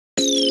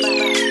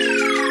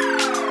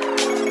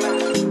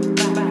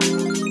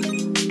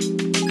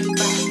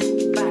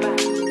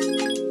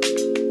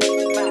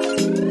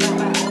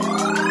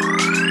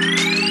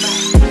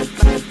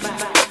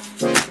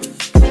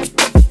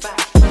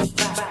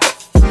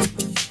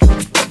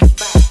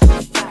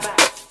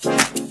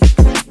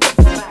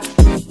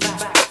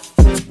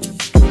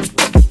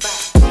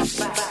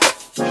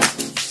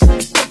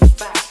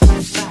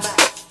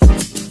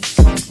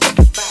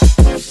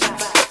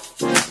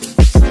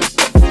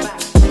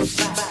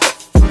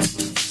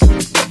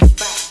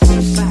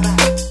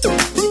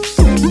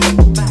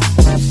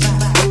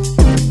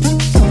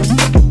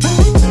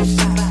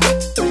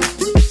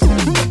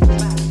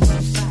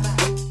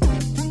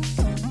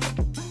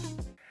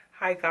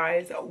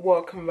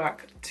Welcome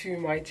back to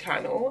my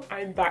channel.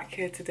 I'm back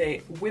here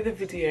today with a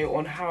video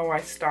on how I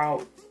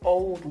style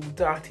old or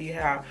dirty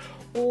hair,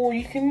 or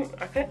you can,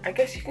 I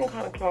guess you can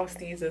kind of class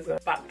these as a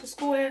back to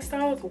school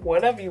hairstyles or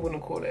whatever you want to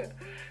call it.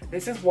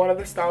 This is one of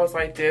the styles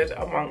I did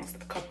amongst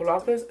a couple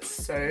others,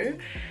 so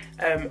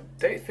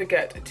don't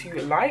forget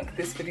to like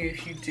this video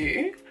if you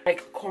do,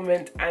 like,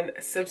 comment and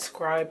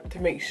subscribe to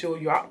make sure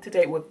you're up to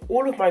date with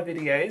all of my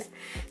videos.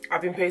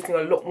 I've been posting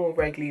a lot more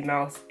regularly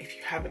now if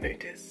you haven't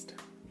noticed.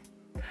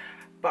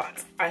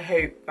 But I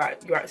hope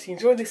that you actually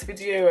enjoy this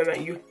video and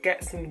that you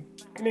get some,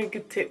 you know,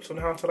 good tips on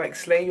how to like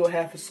slay your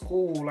hair for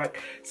school,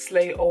 like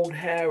slay old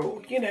hair,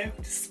 or, you know,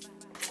 just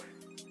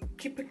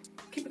keep it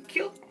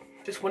cute.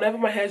 Just whenever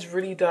my hair's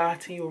really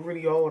dirty or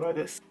really old,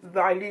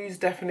 I lose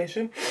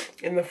definition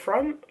in the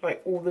front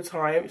like all the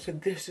time. So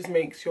this just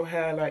makes your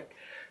hair like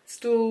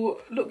still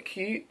look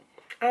cute,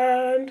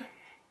 and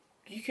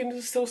you can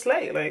just still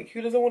slay. Like,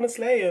 who doesn't want to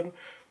slay and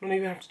not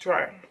even have to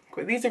try?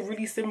 These are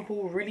really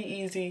simple, really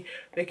easy.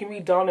 They can be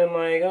done in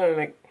like, I don't know,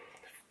 like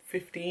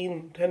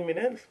 10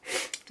 minutes.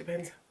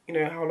 Depends, you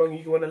know, how long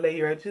you want to lay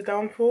your edges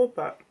down for.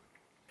 But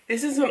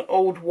this is an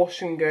old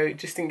wash and go,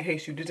 just in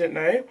case you didn't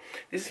know.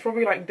 This is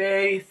probably like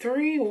day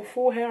 3 or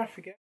 4 here, I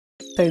forget.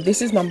 So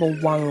this is number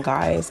 1,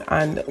 guys,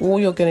 and all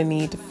you're gonna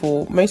need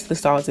for most of the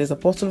styles is a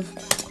bottle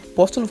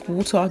of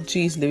water.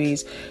 Geez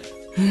Louise.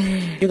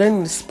 You're going to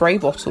need a spray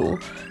bottle,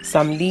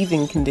 some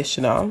leave-in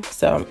conditioner,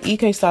 some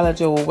eco styler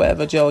gel or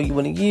whatever gel you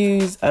want to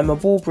use, a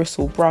ball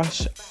bristle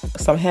brush,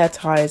 some hair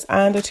ties,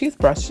 and a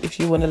toothbrush if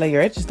you want to lay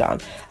your edges down,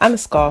 and a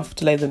scarf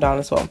to lay them down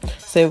as well.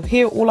 So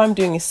here all I'm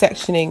doing is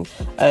sectioning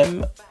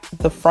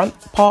the front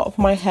part of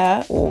my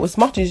hair, or as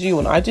much as you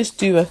want. I just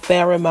do a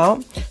fair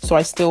amount so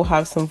I still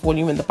have some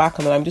volume in the back,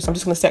 and then I'm just going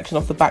to section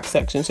off the back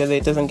section so that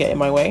it doesn't get in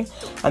my way,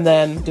 and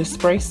then just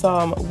spray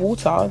some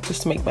water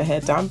just to make my hair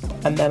damp,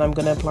 and then I'm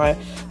going to apply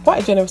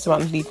quite a generous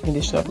amount of leave-in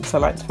conditioner because I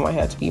like for my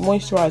hair to be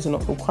moisturised and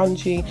not feel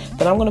crunchy.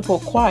 Then I'm going to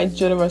put quite a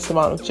generous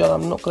amount of gel.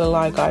 I'm not going to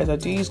lie, guys, I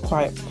do use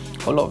quite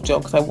a lot of gel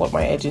because I want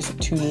my edges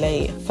to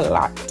lay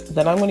flat.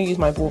 Then I'm going to use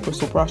my ball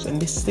bristle brush, and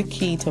this is the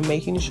key to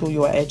making sure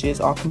your edges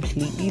are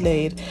completely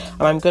laid.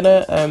 And I'm going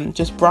to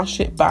just brush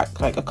it back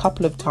like a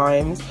couple of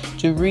times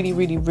to really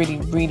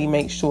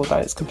make sure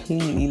that it's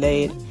completely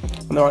laid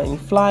and there aren't any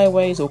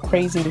flyaways or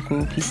crazy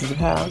looking pieces of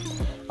hair.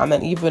 And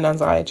then even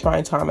as I try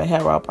and tie my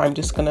hair up, I'm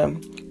just going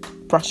to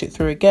brush it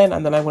through again,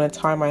 and then I'm going to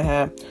tie my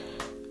hair.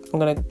 I'm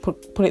going to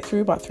put it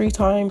through about 3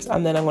 times,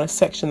 and then I'm going to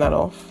section that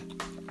off,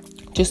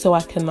 just so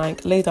I can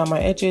like lay down my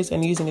edges,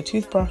 and using a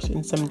toothbrush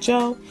and some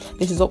gel.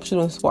 This is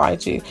optional, this is what I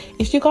do.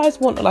 If you guys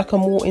want like a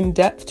more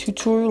in-depth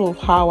tutorial of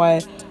how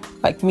I,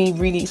 like me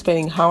really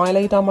explaining how I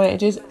lay down my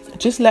edges,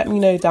 just let me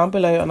know down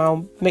below and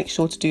I'll make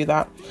sure to do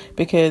that,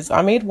 because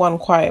I made one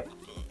quite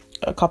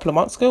a couple of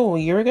months ago or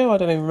a year ago, I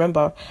don't even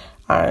remember,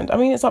 and I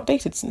mean it's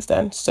updated since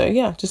then, so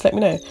yeah, just let me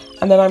know.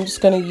 And then I'm just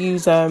going to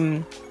use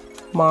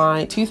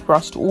my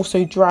toothbrush to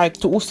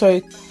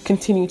also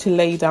continue to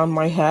lay down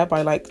my hair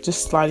by like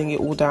just sliding it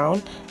all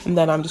down, and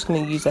then I'm just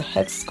going to use a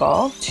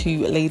headscarf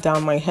to lay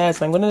down my hairs,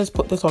 and I'm going to just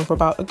put this on for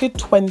about a good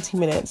 20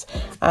 minutes.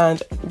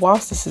 And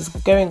whilst this is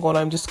going on,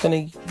 I'm just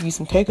going to use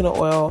some coconut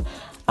oil,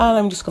 and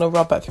I'm just going to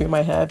rub that through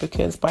my hair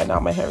because by now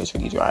my hair is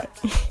really dry.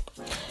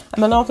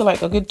 And then after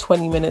like a good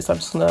 20 minutes, I'm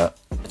just going to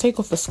take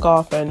off the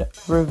scarf and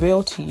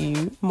reveal to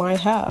you my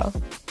hair.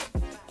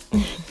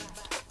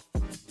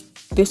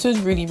 This was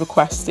really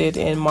requested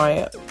in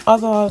one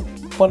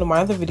of my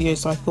other videos,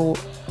 so I thought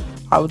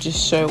I would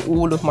just show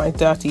all of my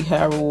dirty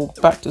hair or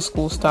back to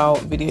school style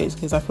videos,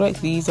 because I feel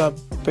like these are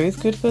both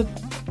good for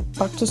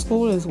back to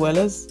school as well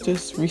as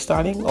just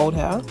restyling old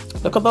hair.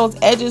 Look at those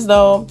edges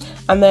though.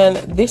 And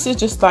then this is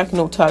just like an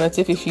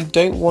alternative. If you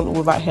don't want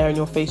all that hair in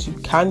your face, you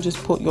can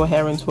just put your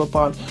hair into a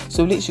bun.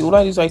 So literally all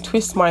I do is I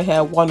twist my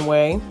hair one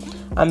way,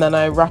 and then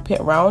I wrap it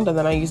around, and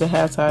then I use a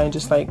hair tie and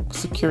just like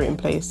secure it in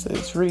place. So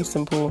it's really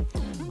simple.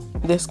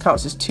 This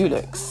counts as 2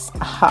 looks.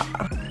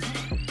 Aha.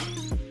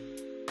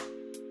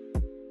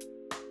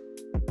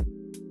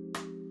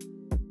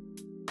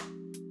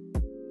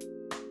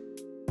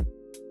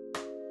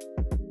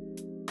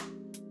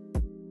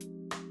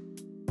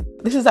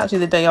 This is actually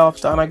the day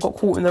after, and I got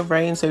caught in the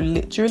rain, so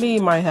literally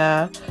my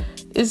hair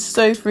is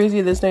so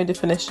frizzy. There's no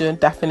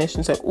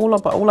definition. So all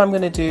I'm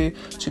going to do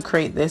to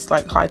create this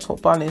like high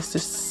top bun is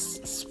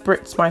just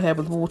spritz my hair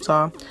with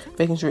water,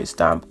 making sure it's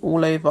damp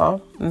all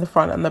over in the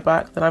front and the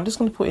back. Then I'm just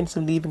going to put in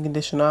some leave-in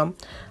conditioner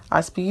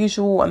as per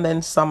usual, and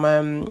then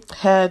some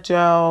hair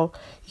gel,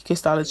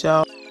 Hairstyles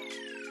gel.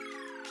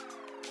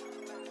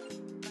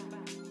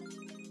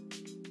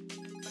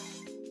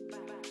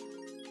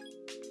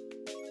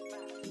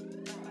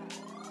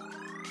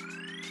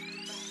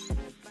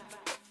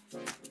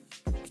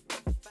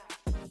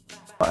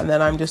 And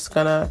then I'm just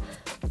gonna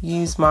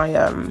use my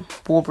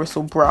ball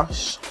bristle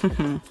brush.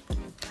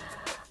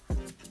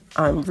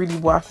 I'm really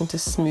working to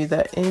smooth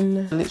it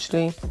in,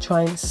 literally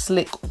try and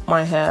slick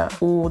my hair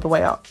all the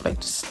way up, like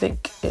just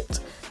slick it,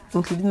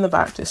 including the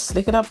back, just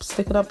slick it up,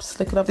 slick it up,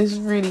 slick it up. This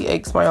really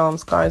aches my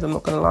arms, guys, I'm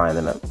not gonna lie. And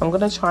then I'm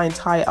gonna try and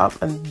tie it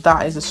up, and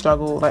that is a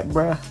struggle, like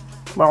bruh,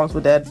 my arms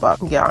were dead.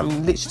 But yeah, I'm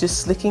literally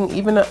just slicking.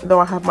 Even though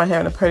I have my hair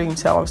in a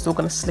ponytail, I'm still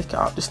gonna slick it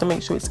up just to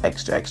make sure it's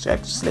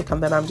extra slick.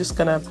 And then I'm just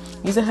gonna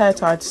use a hair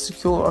tie to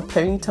secure a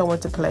ponytail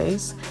into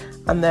place,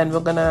 and then we're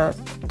gonna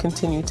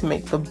continue to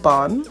make the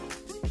bun.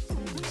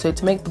 So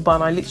to make the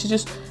bun, I literally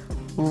just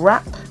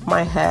wrap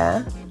my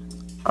hair.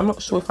 I'm not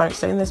sure if I'm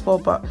explaining this well,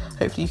 but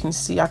hopefully you can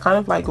see. I kind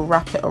of like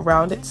wrap it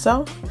around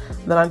itself,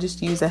 then I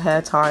just use a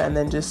hair tie and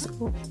then just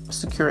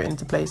secure it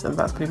into place, and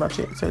that's pretty much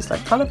it. So it's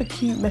like kind of a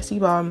cute messy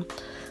bun.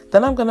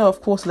 Then I'm gonna,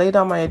 of course, lay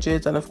down my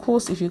edges, and of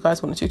course, if you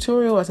guys want a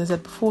tutorial, as I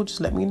said before,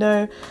 just let me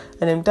know.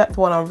 An in-depth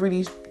one, I'll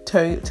really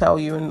tell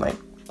you and like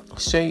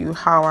show you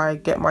how I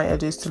get my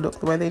edges to look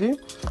the way they do.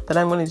 Then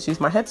I'm going to use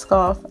my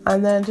headscarf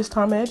and then just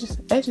tie my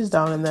edges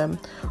down, and then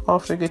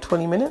after a good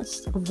 20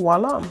 minutes,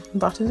 voila,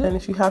 that is it. And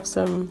if you have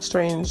some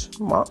strange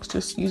marks,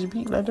 just use a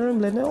beauty blender and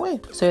blend it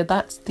away. So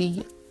that's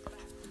the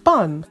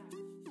bun.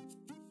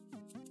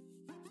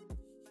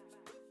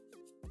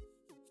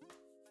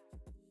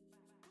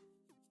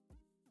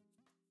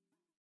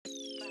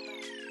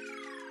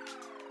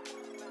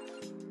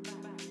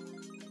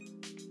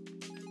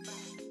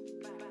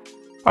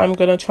 I'm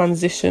going to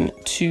transition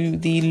to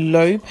the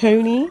low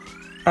pony,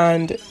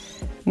 and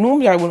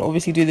normally I wouldn't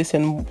obviously do this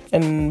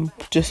in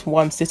just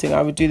one sitting.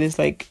 I would do this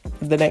like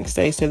the next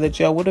day, so the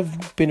gel would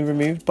have been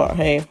removed, but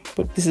hey,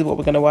 this is what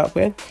we're going to work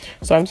with.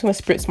 So I'm just going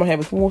to spritz my hair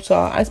with water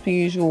as per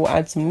usual,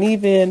 add some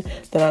leave-in,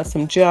 then add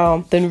some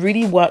gel, then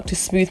really work to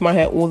smooth my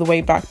hair all the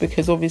way back,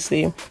 because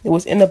obviously it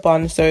was in a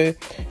bun, so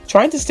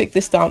trying to stick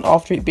this down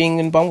after it being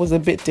in bun was a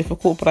bit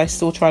difficult, but I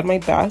still tried my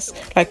best.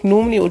 Like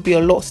normally it would be a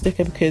lot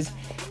thicker because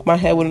my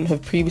hair wouldn't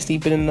have previously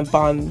been in a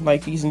bun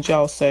like using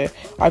gel, so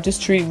I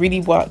just really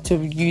worked to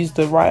use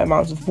the right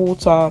amounts of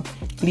water,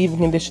 leave-in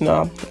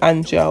conditioner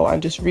and gel,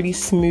 and just really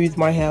smooth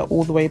my hair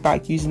all the way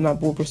back using that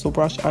ball bristle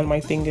brush and my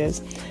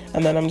fingers.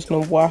 And then I'm just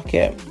going to work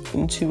it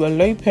into a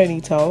low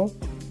ponytail,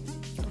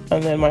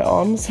 and then my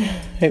arms,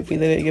 hopefully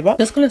they don't give up.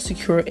 Just going to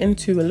secure it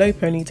into a low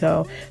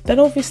ponytail. Then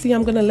obviously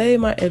I'm going to lay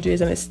my edges,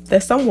 and they're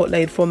somewhat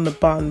laid from the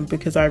bun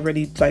because I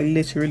already like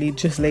literally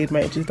just laid my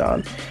edges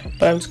down.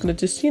 But I'm just going to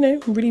just, you know,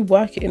 really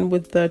work it in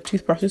with the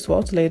toothbrush as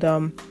well to lay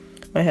down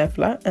my hair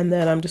flat. And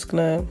then I'm just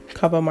going to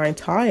cover my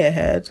entire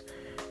head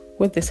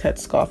with this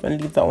headscarf and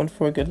leave that on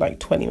for a good like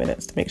 20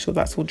 minutes to make sure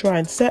that's all dry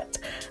and set.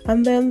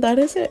 And then that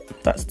is it.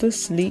 That's the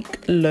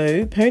sleek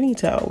low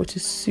ponytail, which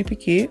is super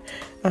cute,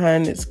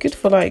 and it's good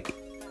for like,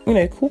 you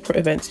know, corporate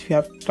events if you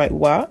have like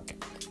work.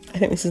 I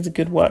think this is a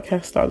good work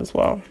hairstyle as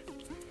well.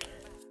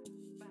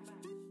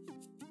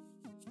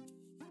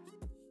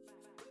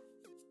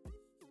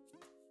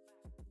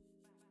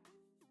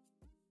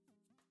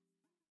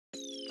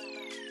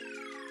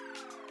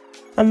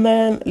 And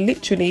then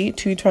literally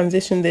to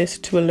transition this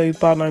to a low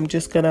bun, I'm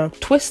just gonna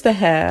twist the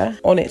hair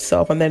on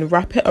itself and then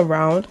wrap it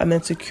around and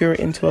then secure it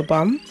into a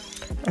bun.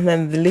 And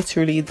then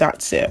literally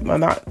that's it.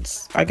 And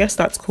that's, I guess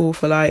that's cool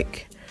for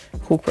like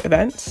corporate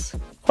events.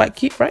 Quite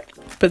cute, right?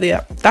 But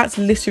yeah, that's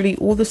literally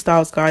all the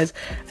styles, guys.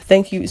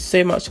 Thank you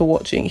so much for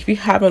watching. If you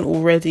haven't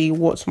already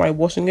watched my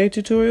wash and go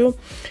tutorial,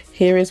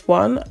 here is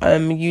one.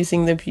 I'm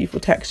using the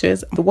beautiful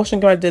textures. The wash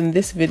and go I did in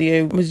this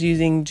video was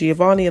using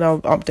Giovanni, and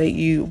I'll update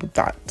you with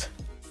that.